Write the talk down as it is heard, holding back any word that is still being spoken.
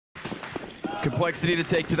Complexity to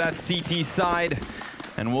take to that CT side.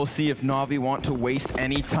 And we'll see if Navi want to waste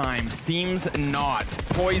any time. Seems not.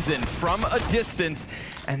 Poison from a distance,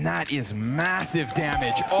 and that is massive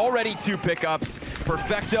damage. Already 2 pickups.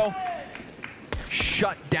 Perfecto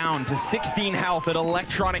shut down to 16 health, and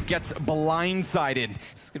Electronic gets blindsided.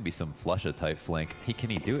 This is going to be some Flusha type flank. Can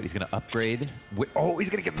he do it? He's going to upgrade. Oh, he's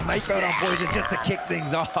going to get the knife out on Poison just to kick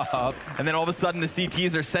things off. And then all of a sudden the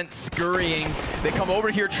CTs are sent scurrying. They come over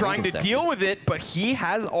here trying to deal with it, but he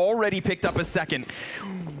has already picked up a second.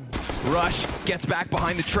 Rush gets back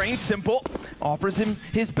behind the train. Simple offers him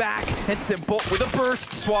his back, and Simple with a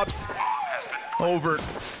burst swaps over.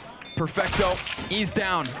 Perfecto, he's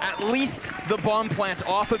down. At least the bomb plant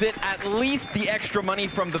off of it. At least the extra money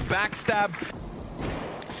from the backstab.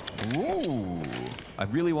 Ooh. I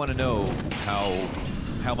really want to know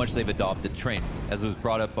how much they've adopted Train. As it was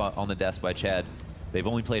brought up on the desk by Chad, they've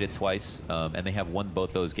only played it twice, and they have won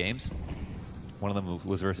both those games. One of them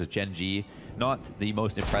was versus Gen G. Not the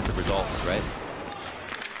most impressive results, right?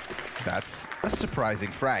 That's a surprising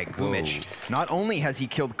frag. Boomich, not only has he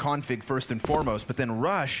killed Config first and foremost, but then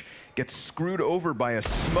Rush gets screwed over by a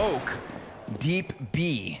smoke. Deep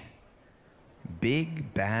B.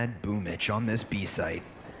 Big bad Boomich on this B site.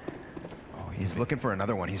 Oh, he's looking for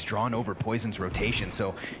another one. He's drawn over Poison's rotation,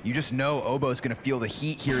 so you just know Obo's gonna feel the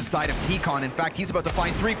heat here inside of T-Con. In fact, he's about to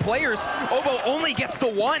find 3 players. Obo only gets the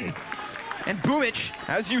 1. And Boomich,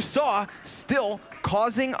 as you saw, still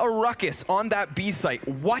causing a ruckus on that B site.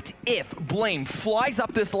 What if Blame flies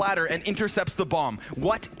up this ladder and intercepts the bomb?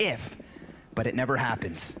 What if? But it never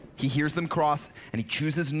happens. He hears them cross, and he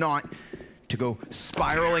chooses not to go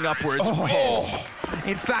spiraling upwards. Oh.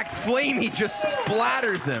 In fact, Flamey just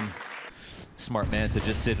splatters him. Smart man to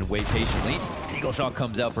just sit and wait patiently. Eagle shot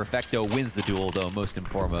comes out. Perfecto wins the duel, though, most and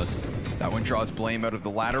foremost. That one draws Blame out of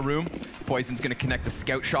the ladder room. Poison's gonna connect a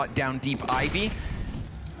scout shot down deep Ivy.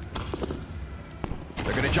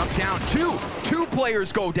 They're gonna jump down. Two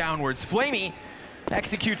players go downwards. Flamey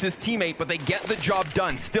executes his teammate, but they get the job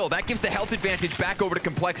done. Still, that gives the health advantage back over to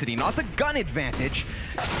Complexity, not the gun advantage.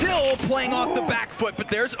 Still playing off the back foot, but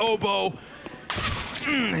there's Obo.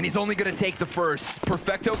 And he's only gonna take the first.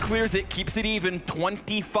 Perfecto clears it, keeps it even.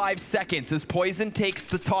 25 seconds as Poison takes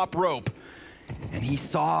the top rope. And he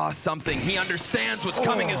saw something. He understands what's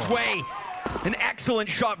coming his way. An excellent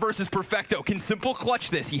shot versus Perfecto. Can Simple clutch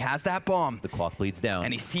this? He has that bomb. The clock bleeds down.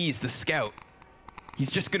 And he sees the scout. He's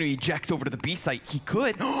just gonna eject over to the B site. He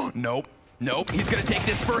could. Nope. Nope. He's gonna take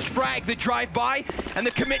this first frag, the drive-by, and the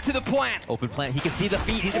commit to the plant. Open plant. He can see the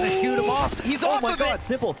feet. He's gonna shoot him off. He's off of it. Oh my God,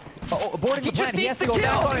 Simple. Boarding the plant. He has to go kill.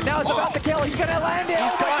 back on it. Now it's about to kill. He's gonna land it.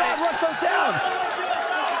 He's got it. Rush goes down.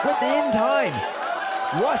 Within time.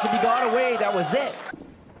 Rush, if he got away, that was it.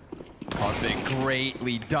 Config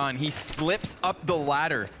greatly done. He slips up the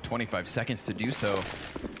ladder. 25 seconds to do so.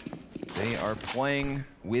 They are playing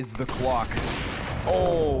with the clock.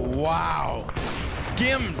 Oh, wow.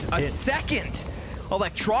 Skimmed a second.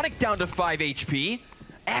 Electronic down to 5 HP.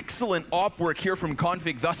 Excellent op work here from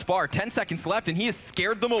Config thus far. 10 seconds left, and he has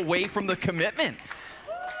scared them away from the commitment.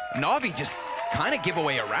 Navi just kind of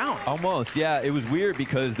giveaway around. Almost, yeah. It was weird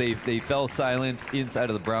because they fell silent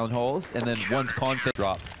inside of the brown holes, and then once Config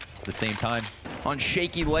dropped at the same time. On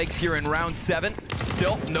shaky legs here in round 7.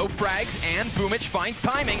 Still no frags, and Boomich finds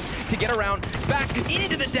timing to get around back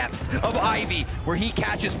into the depths of Ivy, where he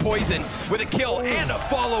catches Poison with a kill and a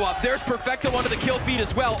follow-up. There's Perfecto onto the kill feed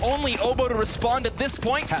as well. Only Obo to respond at this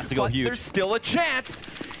point. Has to go huge. There's still a chance.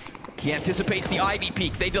 He anticipates the Ivy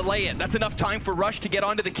peek. They delay it. That's enough time for Rush to get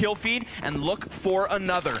onto the kill feed and look for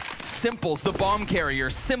another. Simple's the bomb carrier.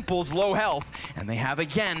 Simple's low health. And they have,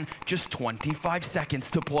 again, just 25 seconds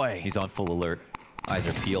to play. He's on full alert. Eyes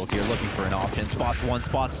are peeled here, looking for an option. Spots 1,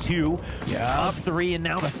 spots 2. Yeah. Up 3, and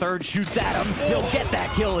now the third shoots at him. He'll get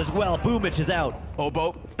that kill as well. Boomich is out.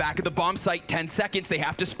 Obo, back at the bomb site, 10 seconds. They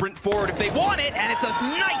have to sprint forward if they want it, and it's a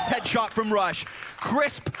nice headshot from Rush.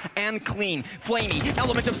 Crisp and clean. Flamey,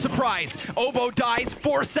 element of surprise. Obo dies,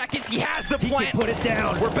 4 seconds. He has the plant. He can put it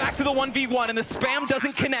down. We're back to the 1v1, and the spam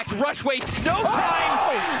doesn't connect. Rush wastes no time,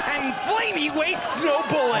 and Flamey wastes no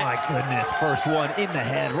bullets. My goodness, first one in the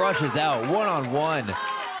head. Rush is out, one-on-one.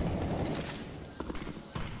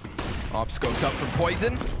 Op scoped up for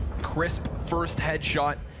Poison. Crisp first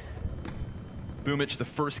headshot. Boomich, the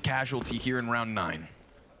first casualty here in round 9.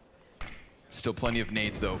 Still plenty of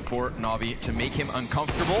nades, though, for Navi to make him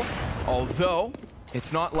uncomfortable, although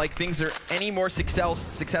it's not like things are any more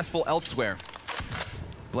successful elsewhere.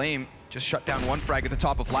 Blame just shut down one frag at the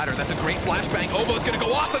top of ladder. That's a great flashbang. Obo's gonna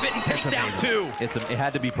go off of it and takes down 2. It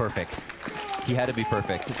had to be perfect. He had to be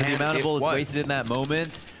perfect. For the amount of bullets wasted in that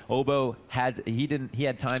moment, Obo had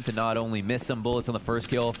time to not only miss some bullets on the first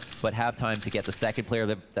kill, but have time to get the second player.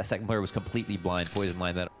 That second player was completely blind. Poison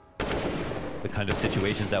lined that. The kind of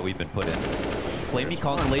situations that we've been put in. Flamey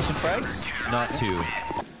constellation frags, not two.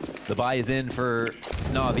 The buy is in for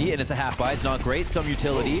Navi, and it's a half buy. It's not great. Some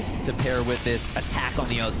utility to pair with this attack on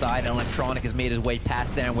the outside. And Electronic has made his way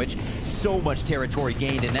past Sandwich. So much territory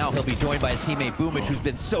gained, and now he'll be joined by his teammate Boomich, who's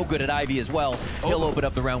been so good at Ivy as well. He'll open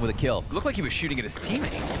up the round with a kill. Looked like he was shooting at his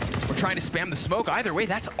teammate. We're trying to spam the smoke. Either way,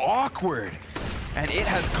 that's awkward. And it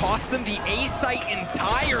has cost them the A site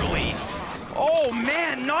entirely. Oh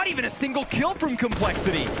man, not even a single kill from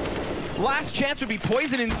Complexity. Last chance would be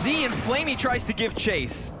Poison and Z, and Flamey tries to give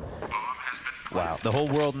chase. Wow, the whole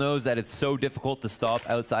world knows that it's so difficult to stop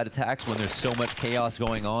outside attacks when there's so much chaos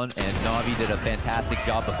going on, and Navi did a fantastic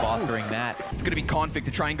job of fostering that. It's gonna be Config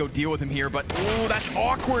to try and go deal with him here, but ooh, that's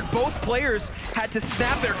awkward. Both players had to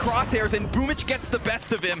snap their crosshairs, and Boomich gets the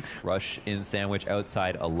best of him. Rush in Sandwich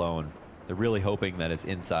outside alone. They're really hoping that it's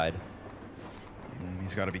inside.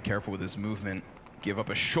 He's got to be careful with his movement. Give up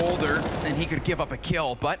a shoulder, and he could give up a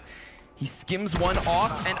kill, but he skims one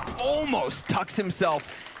off and almost tucks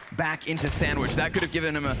himself back into Sandwich. That could have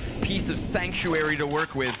given him a piece of sanctuary to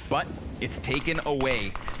work with, but it's taken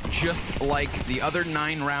away. Just like the other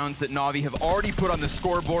 9 rounds that Navi have already put on the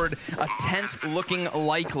scoreboard, a 10th looking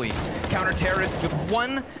likely. Counter-terrorists with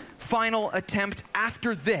one final attempt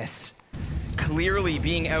after this. Clearly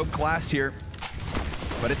being outclassed here,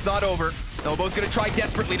 but it's not over. Elbow's gonna try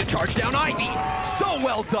desperately to charge down Ivy. So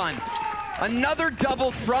well done. Another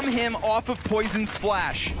double from him off of Poison's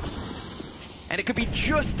flash. And it could be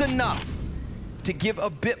just enough to give a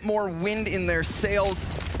bit more wind in their sails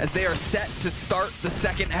as they are set to start the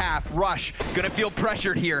second half. Rush gonna feel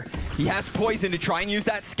pressured here. He has Poison to try and use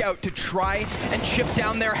that scout to try and chip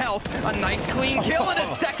down their health. A nice clean kill, and a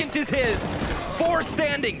second is his. 4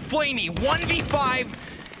 standing, Flamey, 1v5,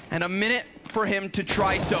 and a minute for him to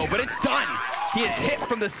try so, but it's done. He is hit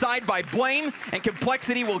from the side by Blame, and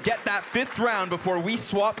Complexity will get that 5th round before we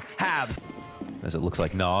swap halves. As it looks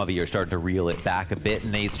like Navi are starting to reel it back a bit,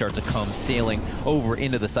 and Nade starts to come sailing over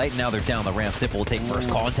into the site. Now they're down the ramp. Simple will take first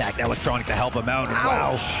contact. Electronic to help him out. And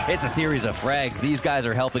wow, it's a series of frags. These guys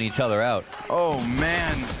are helping each other out. Oh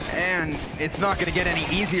man, and it's not gonna get any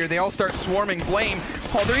easier. They all start swarming Blame.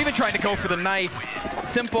 Oh, they're even trying to go for the knife.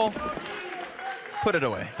 Simple, put it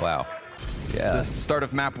away. Wow. Yeah. The start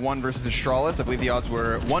of map 1 versus Astralis. I believe the odds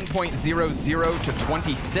were 1.00 to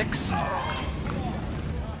 26.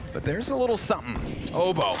 But there's a little something.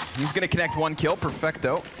 Obo, he's gonna connect 1 kill,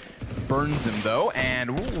 perfecto. Burns him though, and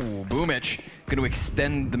ooh, Boomich gonna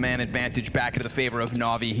extend the man advantage back into the favor of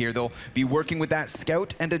Navi here. They'll be working with that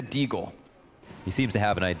scout and a deagle. He seems to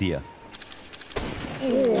have an idea.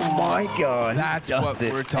 Oh my God. That's what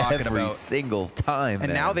we're talking every about. Single time,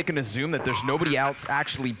 And man. now they can assume that there's nobody else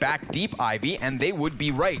actually back deep, Ivy, and they would be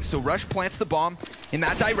right. So Rush plants the bomb in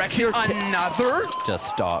that direction. Another? Just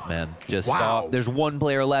stop, man. Just Wow. stop. There's 1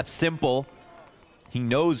 player left. Simple. He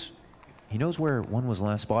knows where one was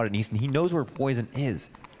last spotted, and he knows where Poison is.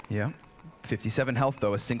 Yeah. 57 health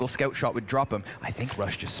though. A single scout shot would drop him. I think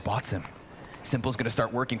Rush just spots him. Simple's gonna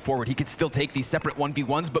start working forward. He could still take these separate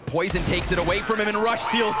 1v1s, but Poison takes it away from him, and Rush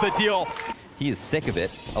seals the deal. He is sick of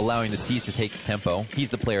it, allowing the T's to take the tempo.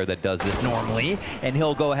 He's the player that does this normally, and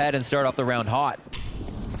he'll go ahead and start off the round hot.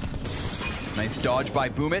 Nice dodge by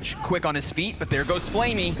Boomich. Quick on his feet, but there goes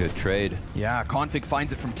Flamey. Good trade. Yeah, Config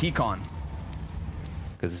finds it from T-Con.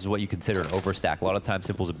 Because this is what you consider an overstack. A lot of times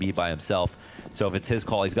Simple's a B by himself. So if it's his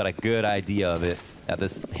call, he's got a good idea of it, that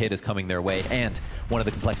this hit is coming their way, and one of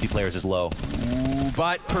the Complexity players is low. Ooh,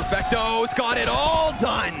 but Perfecto's got it all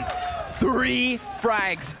done. 3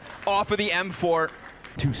 frags off of the M4.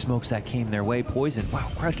 2 smokes that came their way. Poison, wow,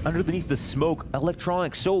 crushed underneath the smoke.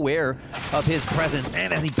 Electronic so aware of his presence,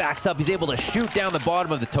 and as he backs up, he's able to shoot down the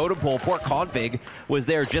bottom of the totem pole. Poor Config was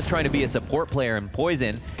there just trying to be a support player, and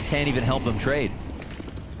Poison can't even help him trade.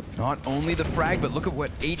 Not only the frag, but look at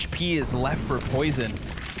what HP is left for Poison.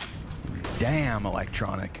 Damn,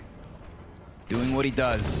 Electronic. Doing what he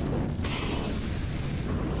does.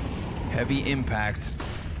 Heavy impact.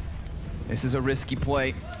 This is a risky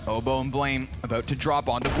play. Obo and Blame about to drop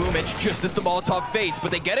onto Boomich just as the Molotov fades,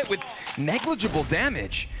 but they get it with negligible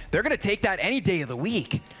damage. They're gonna take that any day of the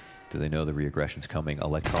week. Do they know the reaggression's coming?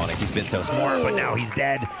 Electronic, he's been so smart, but now he's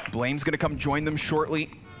dead. Blame's gonna come join them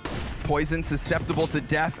shortly. Poison susceptible to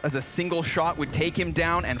death as a single shot would take him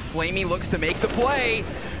down, and Flamey looks to make the play.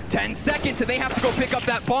 10 seconds and they have to go pick up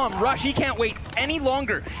that bomb. Rush, he can't wait any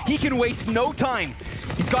longer. He can waste no time.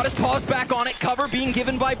 He's got his paws back on it. Cover being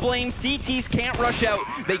given by Blame. CTs can't rush out.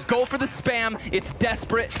 They go for the spam. It's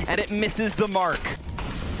desperate and it misses the mark.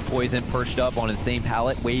 Poison perched up on his same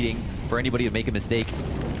pallet, waiting for anybody to make a mistake.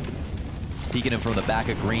 Peeking him from the back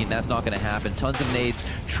of green. That's not going to happen. Tons of nades.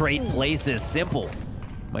 Trade places. Simple.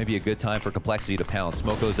 Might be a good time for Complexity to pounce.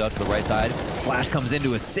 Smoke goes out to the right side. Flash comes in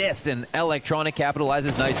to assist, and Electronic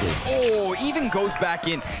capitalizes nicely. Oh, even goes back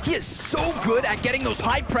in. He is so good at getting those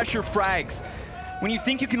high-pressure frags. When you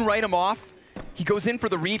think you can write him off, he goes in for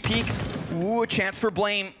the re-peek. Ooh, a chance for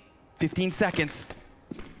Blame. 15 seconds.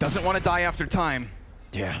 Doesn't want to die after time.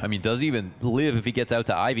 Yeah, I mean, doesn't even live if he gets out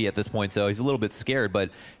to Ivy at this point, so he's a little bit scared, but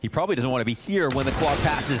he probably doesn't want to be here when the clock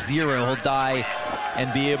passes 0. He'll die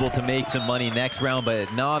and be able to make some money next round, but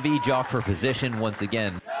Navi jock for position once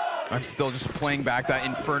again. I'm still just playing back that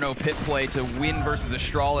Inferno pit play to win versus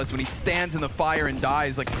Astralis when he stands in the fire and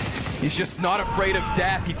dies. Like, he's just not afraid of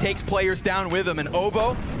death. He takes players down with him, and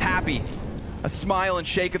Obo, happy. A smile and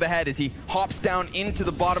shake of the head as he hops down into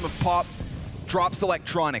the bottom of Pop, drops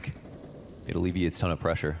Electronic. It alleviates a ton of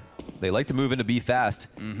pressure. They like to move into B fast.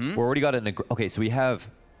 We're already got it. Okay, so we have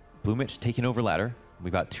Blumich taking over ladder.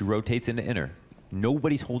 We've got 2 rotates into inner.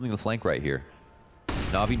 Nobody's holding the flank right here.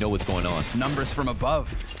 Navi know what's going on. Numbers from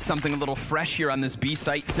above. Something a little fresh here on this B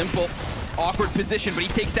site. Simple, awkward position, but he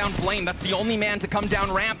takes down Blame. That's the only man to come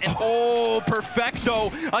down ramp. And oh,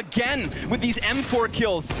 Perfecto again with these M4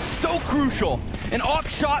 kills. So crucial. An op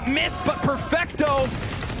shot missed, but Perfecto,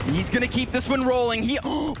 he's gonna keep this one rolling. He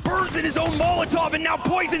burns in his own Molotov, and now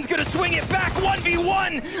Poison's gonna swing it back.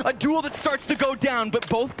 1v1, a duel that starts to go down, but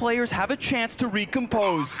both players have a chance to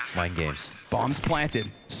recompose. Mind games. Bombs planted,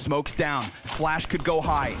 smokes down, Flash could go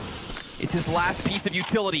high. It's his last piece of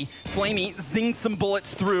utility. Flamey zings some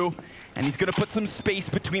bullets through, and he's gonna put some space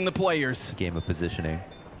between the players. Game of positioning.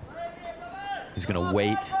 He's gonna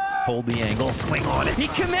wait, hold the angle, swing on it. He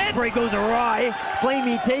commits! Spray goes awry,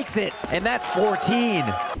 Flamey takes it, and that's 14.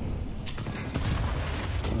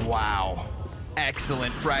 Wow,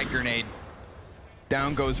 excellent frag grenade.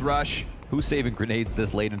 Down goes Rush. Who's saving grenades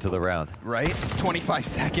this late into the round? Right, 25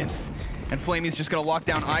 seconds. And Flamey's just gonna lock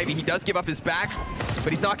down Ivy. He does give up his back,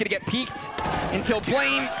 but he's not gonna get peeked until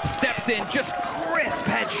Blame steps in. Just crisp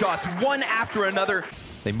headshots, one after another.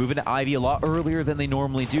 They move into Ivy a lot earlier than they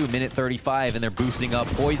normally do, minute 35, and they're boosting up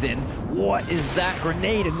Poison. What is that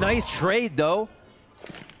grenade? A nice trade, though.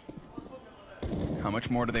 How much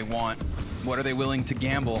more do they want? What are they willing to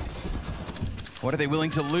gamble? What are they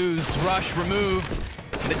willing to lose? Rush removed.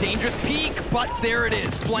 The dangerous peek, but there it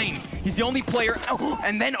is. Blame. He's the only player. Oh,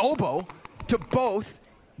 and then Obo to both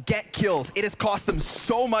get kills. It has cost them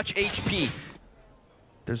so much HP.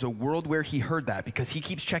 There's a world where he heard that because he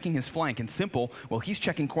keeps checking his flank. And Simple, well, he's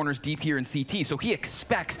checking corners deep here in CT, so he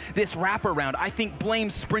expects this wraparound. I think Blame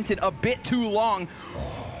sprinted a bit too long.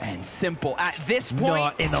 And Simple, at this point...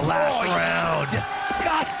 Not in the last round.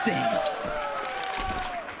 Disgusting.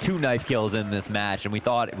 2 knife kills in this match, and we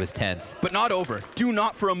thought it was tense. But not over. Do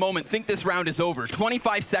not for a moment think this round is over.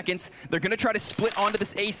 25 seconds. They're going to try to split onto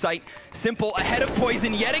this A site. Simple ahead of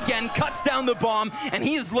Poison yet again, cuts down the bomb, and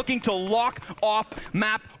he is looking to lock off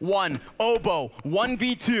map 1. Obo,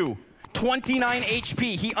 1v2. 29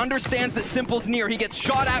 HP. He understands that Simple's near. He gets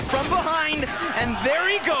shot at from behind, and there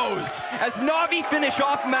he goes as Navi finish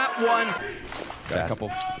off map 1. Got a couple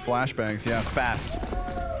flashbangs, yeah, fast.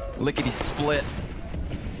 Lickety split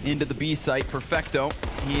into the B site. Perfecto.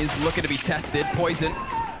 He is looking to be tested. Poison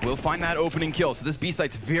will find that opening kill. So this B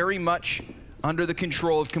site's very much under the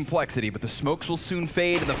control of Complexity, but the smokes will soon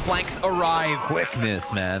fade and the flanks arrive.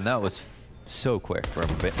 Quickness, man. That was so quick from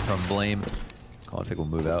Blame. Config will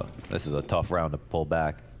move out. This is a tough round to pull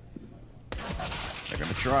back. They're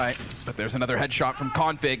gonna try, but there's another headshot from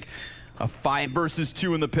Config. A 5 versus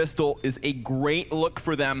 2 in the pistol is a great look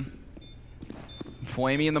for them.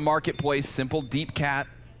 Flamey in the marketplace, Simple, deep cat.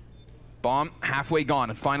 Bomb halfway gone,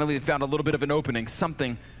 and finally they found a little bit of an opening,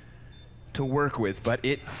 something to work with, but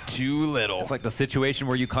it's too little. It's like the situation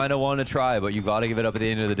where you kind of want to try, but you got to give it up at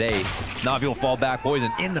the end of the day. Navi will fall back,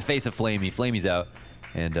 Poison in the face of Flamey. Flamey's out.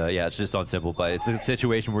 And yeah, it's just on Simple, but it's a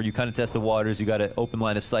situation where you kind of test the waters. You got an open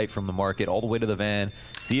line of sight from the market all the way to the van.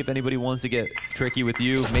 See if anybody wants to get tricky with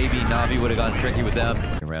you. Maybe Navi would have gotten tricky with them.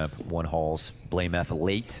 Ramp, 1 halls, Blame F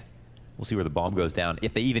late. We'll see where the bomb goes down,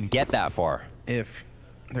 if they even get that far. If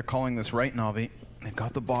they're calling this right, Navi, they've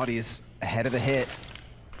got the bodies ahead of the hit.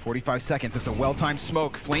 45 seconds, it's a well-timed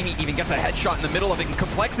smoke. Flamey even gets a headshot in the middle of it in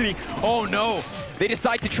Complexity. Oh no, they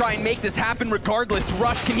decide to try and make this happen regardless.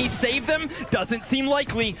 Rush, can he save them? Doesn't seem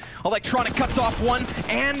likely. Electronic cuts off one,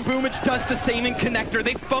 and Boomage does the same in Connector.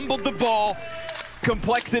 They fumbled the ball.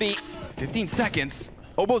 Complexity, 15 seconds.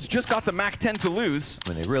 Obo's just got the Mac 10 to lose. I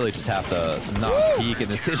mean, they really just have to not peek in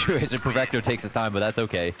this situation. Perfecto takes his time, but that's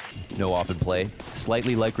okay. No off in play.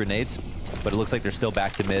 Slightly like grenades. but it looks like they're still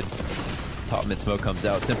back to mid. Top mid smoke comes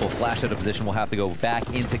out. Simple flash out of position. Will have to go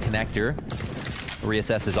back into connector.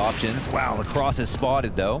 Reassess his options. Wow, the cross is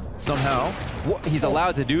spotted though. Somehow, he's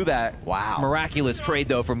allowed to do that. Wow. Miraculous trade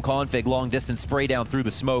though from Config. Long distance spray down through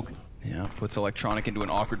the smoke. Yeah, puts Electronic into an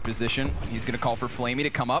awkward position. He's going to call for Flamey to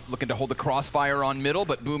come up, looking to hold the crossfire on middle,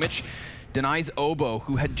 but Boomich denies Obo,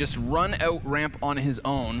 who had just run out ramp on his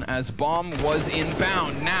own as Bomb was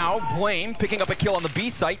inbound. Now, Blame picking up a kill on the B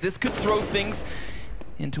site. This could throw things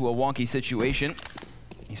into a wonky situation.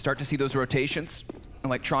 You start to see those rotations.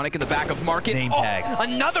 Electronic in the back of Market. Name tags.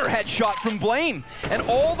 Another headshot from Blame. And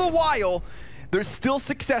all the while, there's still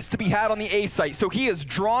success to be had on the A site. So he has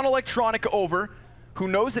drawn Electronic over, who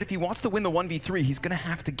knows that if he wants to win the 1v3, he's gonna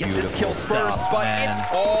have to get this kill first, but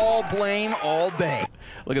it's all Blame all day.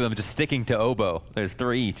 Look at them just sticking to Obo. There's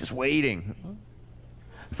 3, just waiting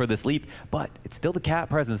for this leap. But it's still the cat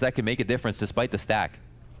presence that can make a difference despite the stack.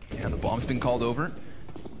 Yeah, the bomb's been called over.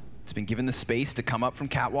 It's been given the space to come up from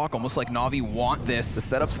Catwalk, almost like Navi want this. The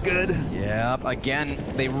setup's good. Yep, again,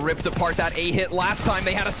 they ripped apart that A hit last time.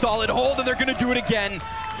 They had a solid hold, and they're gonna do it again.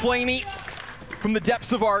 Flamey from the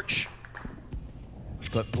depths of Arch.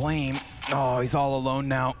 But Blame, oh, he's all alone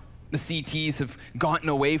now. The CTs have gotten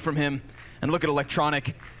away from him. And look at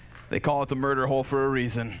Electronic. They call it the murder hole for a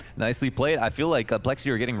reason. Nicely played. I feel like Plexi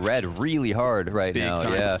are getting read really hard right now.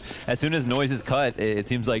 Time. Yeah. As soon as noise is cut, it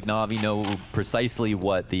seems like Navi know precisely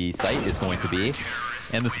what the site is going to be.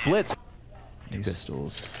 And the splits. These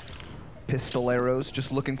pistol arrows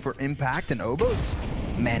just looking for impact, and Obo's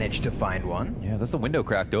managed to find one. Yeah, that's the window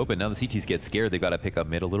cracked open. Now the CTs get scared. They've got to pick up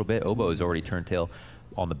mid a little bit. Obo has already turned tail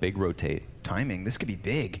on the big rotate. Timing, this could be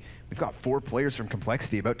big. We've got 4 players from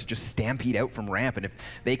Complexity about to just stampede out from ramp, and if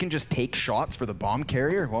they can just take shots for the bomb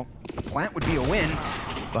carrier, well, the plant would be a win.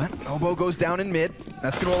 But Obo goes down in mid.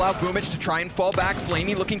 That's going to allow Boomich to try and fall back.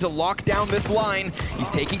 Flamey looking to lock down this line.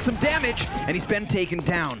 He's taking some damage, and he's been taken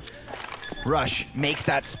down. Rush makes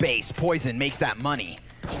that space. Poison makes that money.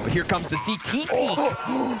 But here comes the CT.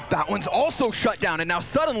 Oh, that one's also shut down, and now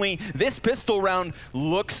suddenly this pistol round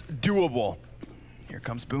looks doable. Here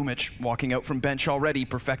comes Boomich, walking out from bench already.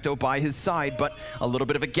 Perfecto by his side, but a little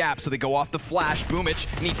bit of a gap, so they go off the flash. Boomich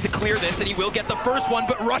needs to clear this, and he will get the first one,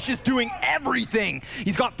 but Rush is doing everything.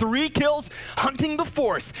 He's got 3 kills, hunting the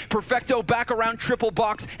 4th. Perfecto back around triple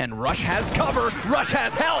box, and Rush has cover. Rush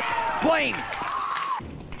has help. Blame.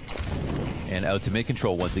 And out to mid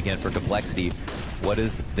control once again for Complexity. What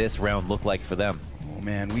does this round look like for them? Oh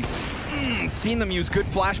man, we've seen them use good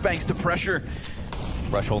flashbangs to pressure.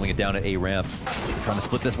 Rush holding it down at A ramp. Trying to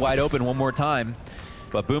split this wide open one more time.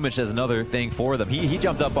 But Boomich has another thing for them. He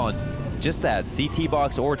jumped up on just that CT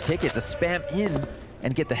box or ticket to spam in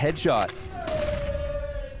and get the headshot.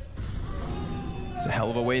 It's a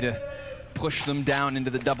hell of a way to push them down into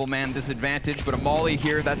the double man disadvantage, but a molly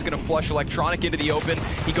here, that's gonna flush Electronic into the open.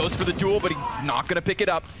 He goes for the duel, but he's not gonna pick it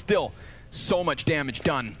up. Still, so much damage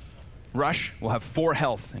done. Rush will have 4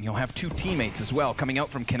 health, and he'll have 2 teammates as well coming out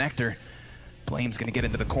from connector. Blame's gonna get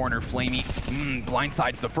into the corner. Flamey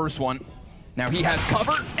blindsides the first one. Now he has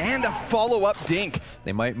cover and a follow-up dink.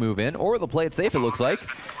 They might move in, or they'll play it safe, it looks like.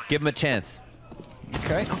 Give him a chance.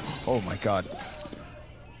 Okay. Oh my god.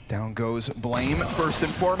 Down goes Blame first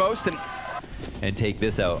and foremost, and take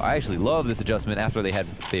this out. I actually love this adjustment after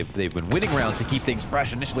they've been winning rounds to keep things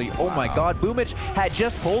fresh initially. Oh my god, Boomich had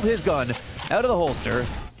just pulled his gun out of the holster.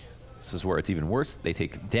 This is where it's even worse. They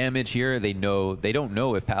take damage here. They don't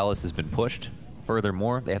know if Palace has been pushed.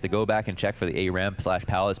 Furthermore, they have to go back and check for the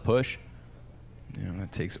A-ramp/Palace push. Yeah,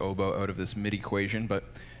 that takes Obo out of this mid equation, but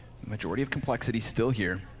the majority of Complexity still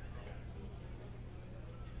here.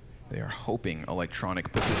 They are hoping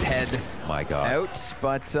Electronic puts his head out,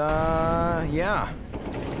 but yeah.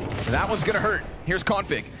 That one's gonna hurt. Here's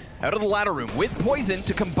Config out of the ladder room with Poison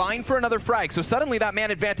to combine for another frag. So suddenly that man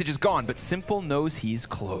advantage is gone, but Simple knows he's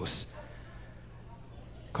close.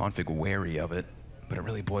 Config wary of it, but it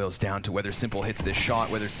really boils down to whether Simple hits this shot,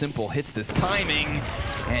 whether Simple hits this timing,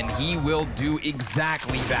 and he will do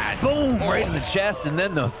exactly that. Boom! Right in the chest, and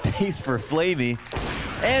then the face for Flamey.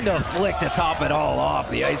 And a flick to top it all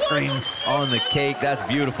off. The ice cream on the cake. That's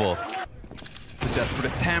beautiful. It's a desperate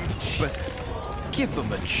attempt, but give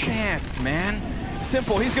them a chance, man.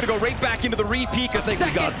 Simple, he's gonna go right back into the repeat. I think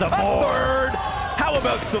we got some more. Third. How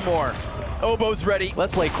about some more? Obo's ready.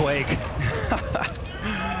 Let's play Quake.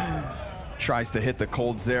 Tries to hit the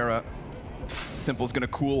cold Zera. Simple's gonna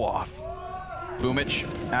cool off. Boomich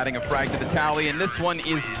adding a frag to the tally, and this one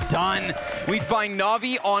is done. We find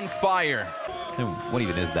Navi on fire. What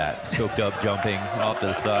even is that? Scoped up, jumping off to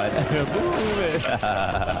the side.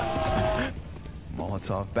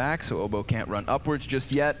 Molotov back, so Obo can't run upwards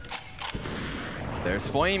just yet. There's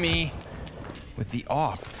Flamey with the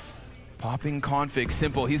op. Popping config,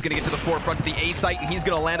 Simple. He's gonna get to the forefront of the A site, and he's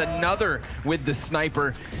gonna land another with the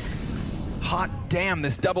sniper. Hot damn,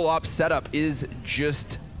 this double op setup is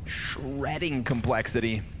just shredding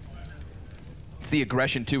Complexity. It's the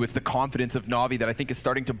aggression too, it's the confidence of Navi that I think is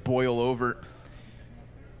starting to boil over.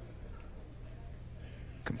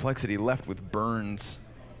 Complexity left with Burns.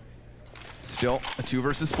 Still a 2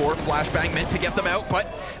 versus 4, flashbang meant to get them out, but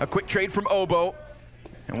a quick trade from Obo.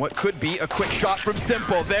 And what could be a quick shot from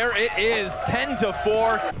Simple. There it is,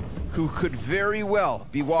 10-4, who could very well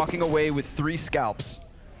be walking away with 3 scalps.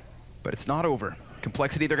 But it's not over.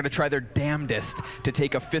 Complexity, they're gonna try their damnedest to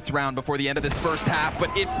take a 5th round before the end of this first half,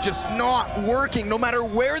 but it's just not working. No matter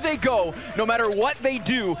where they go, no matter what they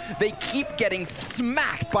do, they keep getting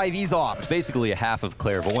smacked by these ops. Basically a half of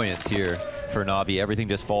clairvoyance here for Navi. Everything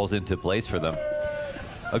just falls into place for them.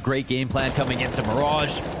 A great game plan coming into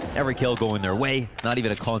Mirage. Every kill going their way. Not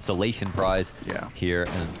even a consolation prize here.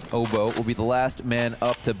 And Obo will be the last man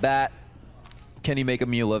up to bat. Can he make a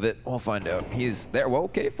meal of it? We'll find out. He's there. Well,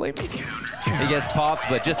 okay, Flamey. He gets popped,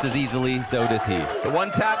 but just as easily, so does he. The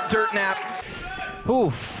one-tap dirt nap.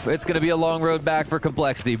 Oof, it's going to be a long road back for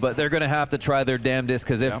Complexity, but they're going to have to try their damnedest,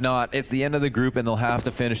 because if not, it's the end of the group, and they'll have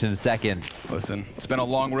to finish in 2nd. Listen, it's been a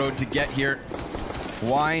long road to get here.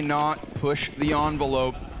 Why not push the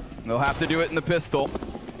envelope? They'll have to do it in the pistol.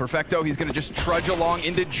 Perfecto, he's going to just trudge along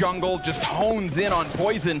into jungle, just hones in on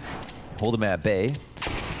Poison. Hold him at bay.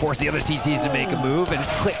 Force the other CTs to make a move, and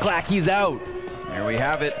click-clack, he's out. There we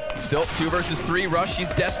have it. Still 2 versus 3. Rush,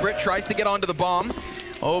 he's desperate, tries to get onto the bomb.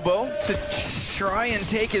 Obo to try and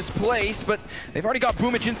take his place, but they've already got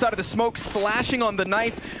Boomich inside of the smoke, slashing on the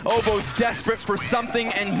knife. Obo's desperate for something,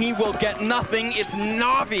 and he will get nothing. It's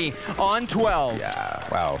Navi on 12. Yeah,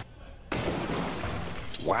 wow.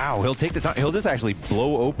 Wow, he'll take the time. He'll just actually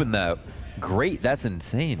blow open that. Great, that's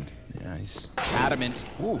insane. Yeah, he's adamant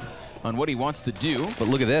on what he wants to do. But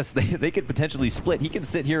look at this, they could potentially split. He can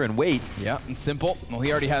sit here and wait. Yeah, and Simple. Well,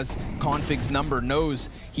 he already has Config's number, knows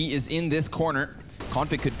he is in this corner.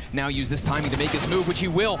 Config could now use this timing to make his move, which he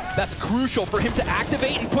will. That's crucial for him to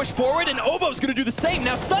activate and push forward, and Obo's gonna do the same.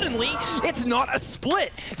 Now suddenly, it's not a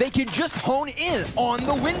split. They can just hone in on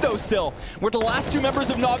the windowsill, where the last 2 members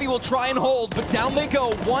of Navi will try and hold, but down they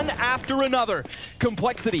go, one after another.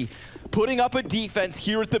 Complexity putting up a defense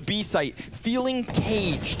here at the B site, feeling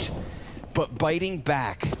caged, but biting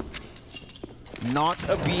back. Not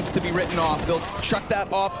a beast to be written off. They'll chuck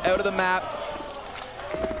that off out of the map.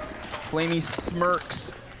 Flamey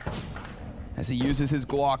smirks as he uses his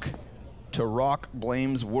Glock to rock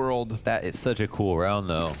Blame's world. That is such a cool round,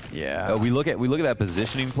 though. Yeah. We look at that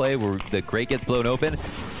positioning play where the grate gets blown open.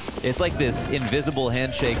 It's like this invisible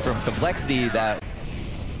handshake from Complexity that.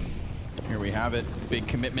 Here we have it. Big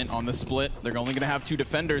commitment on the split. They're only going to have 2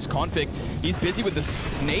 defenders. Config, he's busy with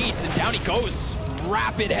the nades, and down he goes.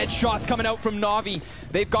 Rapid headshots coming out from Navi.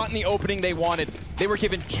 They've gotten the opening they wanted. They were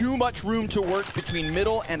given too much room to work between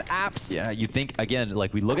middle and apps. Yeah, you think, again,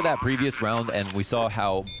 like we look at that previous round and we saw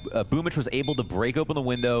how Boomich was able to break open the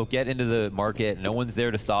window, get into the market, no one's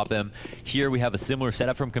there to stop him. Here we have a similar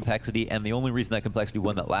setup from Complexity, and the only reason that Complexity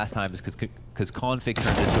won that last time is because Config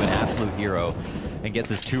turns into an absolute hero and gets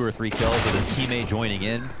his 2 or 3 kills with his teammate joining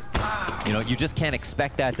in. You know, you just can't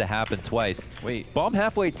expect that to happen twice. Wait. Bomb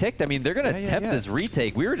halfway ticked. I mean, they're going to attempt this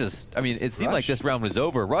retake. We were just, I mean, it seemed like this round was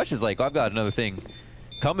over. Rush is like, I've got another thing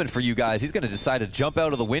coming for you guys. He's going to decide to jump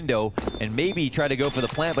out of the window and maybe try to go for the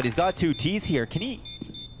plant, but he's got 2 Ts here. Can he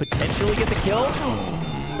potentially get the kill?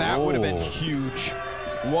 That would have been huge.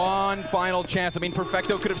 One final chance. I mean,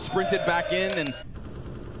 Perfecto could have sprinted back in and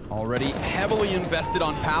already heavily invested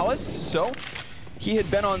on Palace, so he had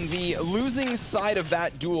been on the losing side of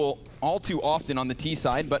that duel all too often on the T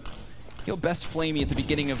side, but he'll best Flamey at the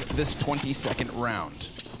beginning of this 22nd round.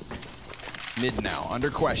 Mid now, under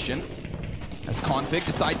question, as Config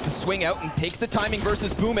decides to swing out and takes the timing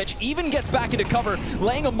versus Boomich, even gets back into cover,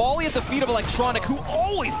 laying a molly at the feet of Electronic, who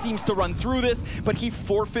always seems to run through this, but he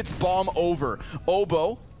forfeits bomb over.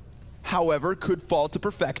 Obo, however, could fall to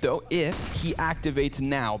Perfecto if he activates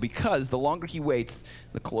now, because the longer he waits,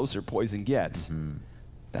 the closer Poison gets.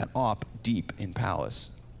 That op deep in Palace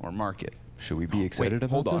or Market. Should we be excited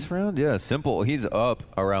about this round? Yeah, Simple. He's up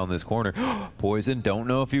around this corner. Poison, don't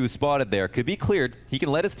know if he was spotted there. Could be cleared. He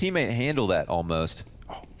can let his teammate handle that almost.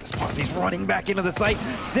 Oh, the spot. He's running back into the site.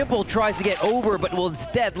 Simple tries to get over, but will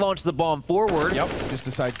instead launch the bomb forward. Yep, just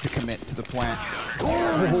decides to commit to the plant.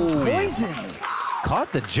 Poison!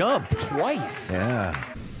 Caught the jump. Twice. Yeah.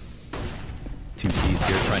 2 Ts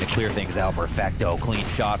here trying to clear things out. Perfecto, clean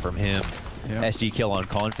shot from him. Yep. SG kill on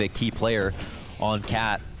Config, key player on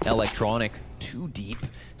Cat. Electronic too deep.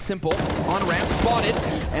 Simple, on ramp, spotted,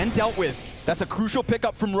 and dealt with. That's a crucial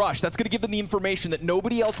pickup from Rush. That's going to give them the information that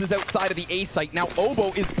nobody else is outside of the A site. Now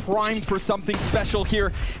Obo is primed for something special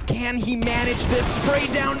here. Can he manage this? Spray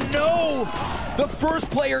down, no! The first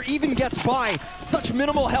player even gets by. Such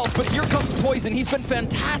minimal health, but here comes Poison. He's been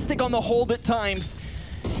fantastic on the hold at times.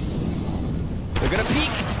 They're gonna peek.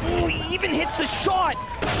 Ooh, he even hits the shot.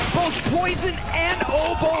 Both Poison and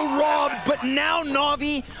Obo robbed, but now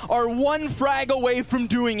Navi are one frag away from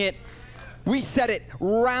doing it. We said it,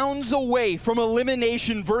 rounds away from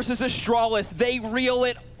elimination versus Astralis. They reel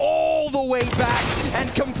it all the way back,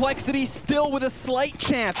 and Complexity still with a slight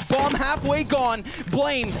chance. Bomb halfway gone,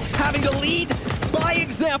 Blame having to lead by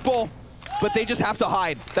example, but they just have to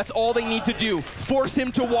hide. That's all they need to do. Force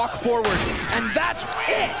him to walk forward, and that's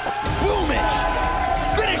it!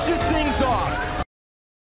 Boomich finishes things off.